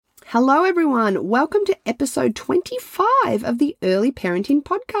Hello everyone, welcome to episode 25 of the Early Parenting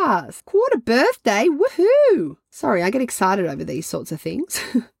Podcast. Quarter birthday, woohoo! Sorry, I get excited over these sorts of things.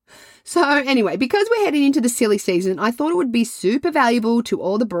 So anyway, because we're heading into the silly season, I thought it would be super valuable to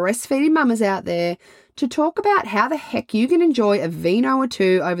all the breastfeeding mamas out there to talk about how the heck you can enjoy a vino or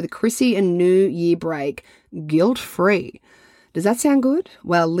two over the Chrissy and New Year break, guilt-free. Does that sound good?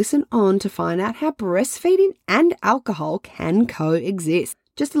 Well, listen on to find out how breastfeeding and alcohol can coexist.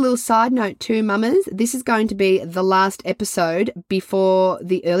 Just a little side note too, mamas, this is going to be the last episode before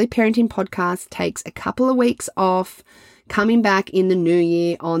the Early Parenting Podcast takes a couple of weeks off, coming back in the new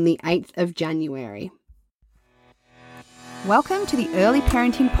year on the 8th of January. Welcome to the Early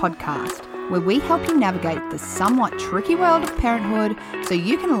Parenting Podcast, where we help you navigate the somewhat tricky world of parenthood so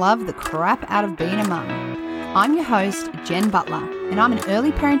you can love the crap out of being a mum. I'm your host, Jen Butler, and I'm an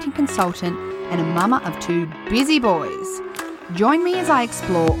early parenting consultant and a mama of two busy boys. Join me as I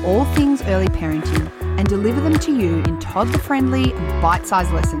explore all things early parenting and deliver them to you in toddler-friendly,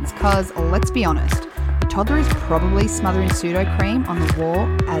 bite-sized lessons because, let's be honest, your toddler is probably smothering pseudo-cream on the wall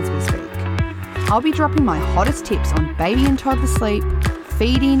as we speak. I'll be dropping my hottest tips on baby and toddler sleep,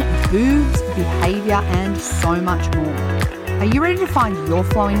 feeding, boobs, behaviour, and so much more. Are you ready to find your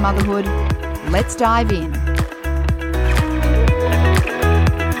flowing motherhood? Let's dive in.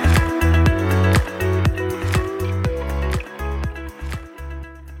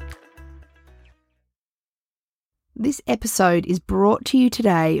 This episode is brought to you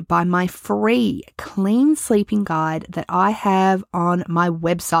today by my free clean sleeping guide that I have on my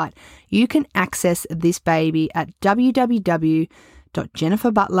website. You can access this baby at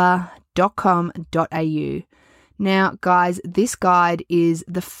www.jenniferbutler.com.au. Now, guys, this guide is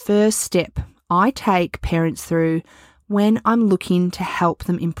the first step I take parents through when I'm looking to help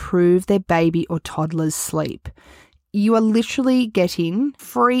them improve their baby or toddler's sleep. You are literally getting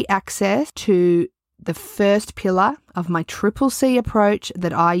free access to the first pillar of my CCC approach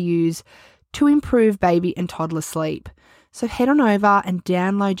that I use to improve baby and toddler sleep. So head on over and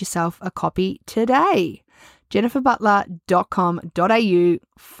download yourself a copy today.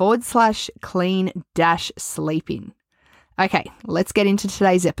 jenniferbutler.com.au/clean-sleeping. Okay, let's get into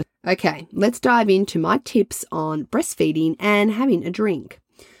today's episode. Okay, let's dive into my tips on breastfeeding and having a drink.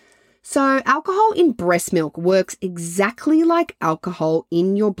 So alcohol in breast milk works exactly like alcohol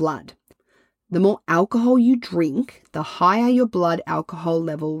in your blood. The more alcohol you drink, the higher your blood alcohol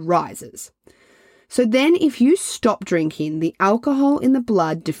level rises. So then if you stop drinking, the alcohol in the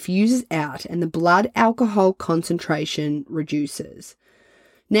blood diffuses out and the blood alcohol concentration reduces.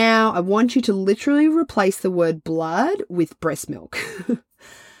 Now, I want you to literally replace the word blood with breast milk.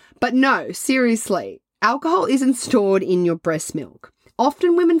 But no, seriously, alcohol isn't stored in your breast milk.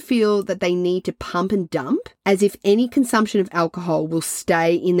 Often women feel that they need to pump and dump as if any consumption of alcohol will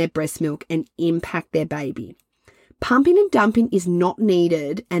stay in their breast milk and impact their baby. Pumping and dumping is not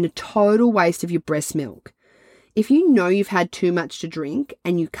needed and a total waste of your breast milk. If you know you've had too much to drink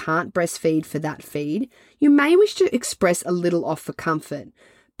and you can't breastfeed for that feed, you may wish to express a little off for comfort.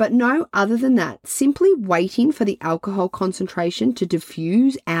 But no, other than that, simply waiting for the alcohol concentration to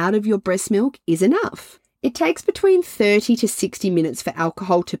diffuse out of your breast milk is enough. It takes between 30 to 60 minutes for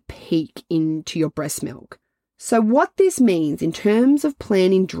alcohol to peak into your breast milk. So what this means in terms of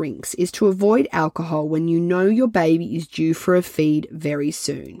planning drinks is to avoid alcohol when you know your baby is due for a feed very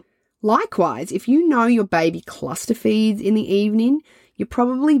soon. Likewise, if you know your baby cluster feeds in the evening, you're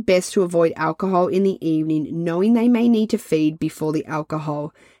probably best to avoid alcohol in the evening, knowing they may need to feed before the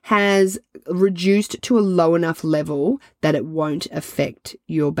alcohol has reduced to a low enough level that it won't affect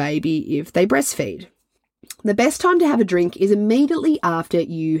your baby if they breastfeed. The best time to have a drink is immediately after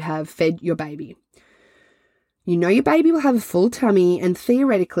you have fed your baby. You know your baby will have a full tummy and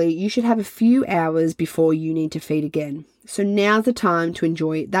theoretically you should have a few hours before you need to feed again. So now's the time to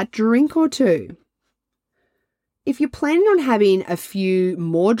enjoy that drink or two. If you're planning on having a few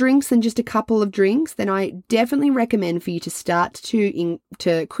more drinks than just a couple of drinks, then I definitely recommend for you to start to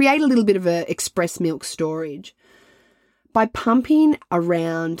create a little bit of a express milk storage. By pumping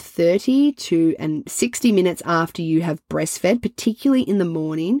around 30 to 60 minutes after you have breastfed, particularly in the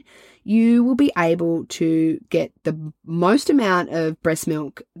morning, you will be able to get the most amount of breast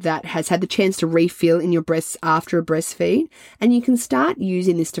milk that has had the chance to refill in your breasts after a breastfeed. And you can start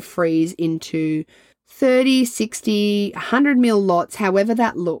using this to freeze into 30, 60, 100 ml lots, however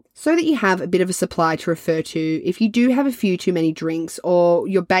that looks, so that you have a bit of a supply to refer to if you do have a few too many drinks or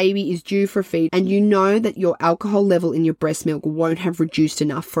your baby is due for a feed and you know that your alcohol level in your breast milk won't have reduced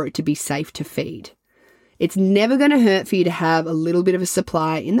enough for it to be safe to feed. It's never going to hurt for you to have a little bit of a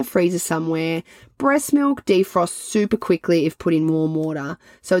supply in the freezer somewhere. Breast milk defrosts super quickly if put in warm water,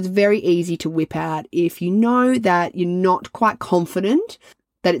 so it's very easy to whip out if you know that you're not quite confident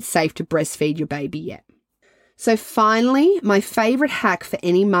that it's safe to breastfeed your baby yet. So finally, my favourite hack for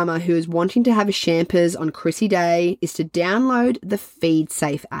any mama who is wanting to have a champers on Chrissy Day is to download the Feed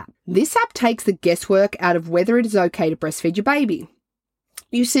Safe app. This app takes the guesswork out of whether it is okay to breastfeed your baby.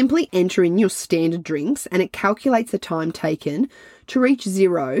 You simply enter in your standard drinks and it calculates the time taken to reach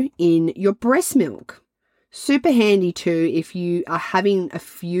 0 in your breast milk. Super handy too if you are having a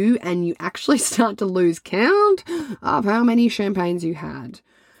few and you actually start to lose count of how many champagnes you had.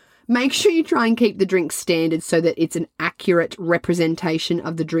 Make sure you try and keep the drinks standard so that it's an accurate representation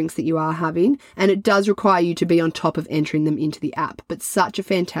of the drinks that you are having, and it does require you to be on top of entering them into the app, but such a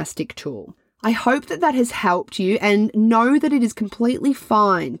fantastic tool. I hope that has helped you, and know that it is completely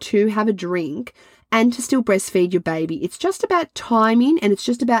fine to have a drink and to still breastfeed your baby. It's just about timing, and it's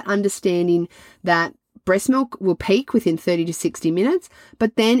just about understanding that breast milk will peak within 30 to 60 minutes,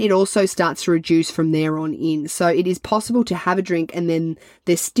 but then it also starts to reduce from there on in. So it is possible to have a drink and then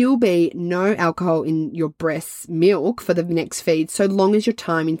there still be no alcohol in your breast milk for the next feed, so long as you're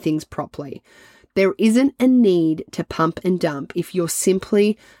timing things properly. There isn't a need to pump and dump if you're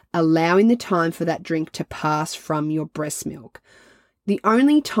simply allowing the time for that drink to pass from your breast milk. The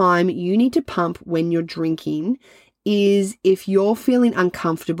only time you need to pump when you're drinking is if you're feeling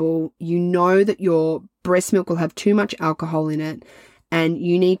uncomfortable, you know that your breast milk will have too much alcohol in it and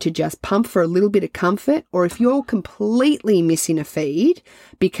you need to just pump for a little bit of comfort, or if you're completely missing a feed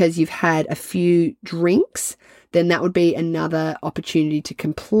because you've had a few drinks, then that would be another opportunity to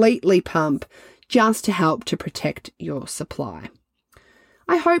completely pump just to help to protect your supply.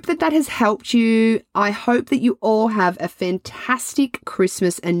 I hope that has helped you. I hope that you all have a fantastic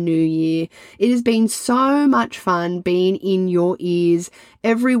Christmas and New Year. It has been so much fun being in your ears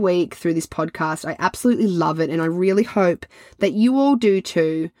every week through this podcast. I absolutely love it, and I really hope that you all do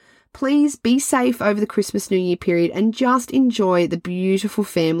too. Please be safe over the Christmas New Year period and just enjoy the beautiful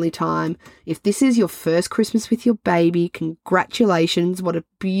family time. If this is your first Christmas with your baby, congratulations. What a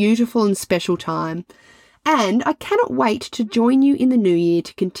beautiful and special time. And I cannot wait to join you in the new year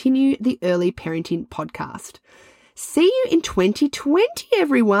to continue the Early Parenting podcast. See you in 2020,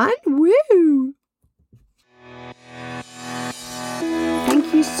 everyone. Woo!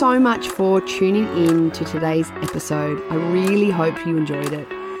 Thank you so much for tuning in to today's episode. I really hope you enjoyed it.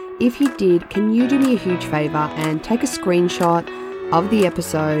 If you did, can you do me a huge favour and take a screenshot of the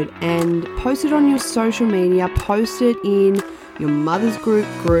episode and post it on your social media, post it in your mother's group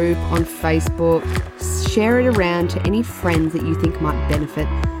on Facebook, share it around to any friends that you think might benefit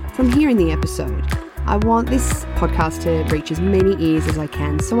from hearing the episode. I want this podcast to reach as many ears as I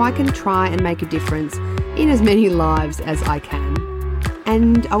can so I can try and make a difference in as many lives as I can.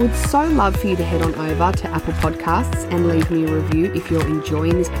 And I would so love for you to head on over to Apple Podcasts and leave me a review if you're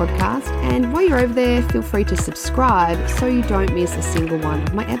enjoying this podcast. And while you're over there, feel free to subscribe so you don't miss a single one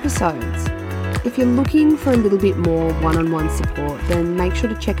of my episodes. If you're looking for a little bit more one-on-one support, then make sure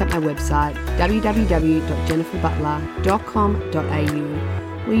to check out my website,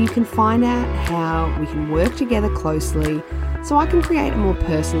 www.jenniferbutler.com.au, where you can find out how we can work together closely so I can create a more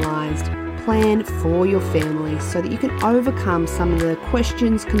personalised plan for your family so that you can overcome some of the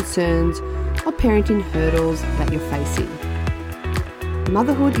questions, concerns, or parenting hurdles that you're facing.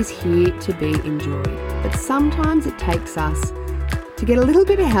 Motherhood is here to be enjoyed, but sometimes it takes us to get a little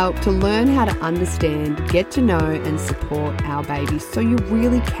bit of help to learn how to understand, get to know, and support our babies so you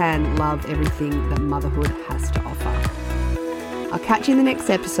really can love everything that motherhood has to offer. I'll catch you in the next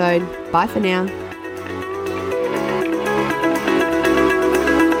episode. Bye for now.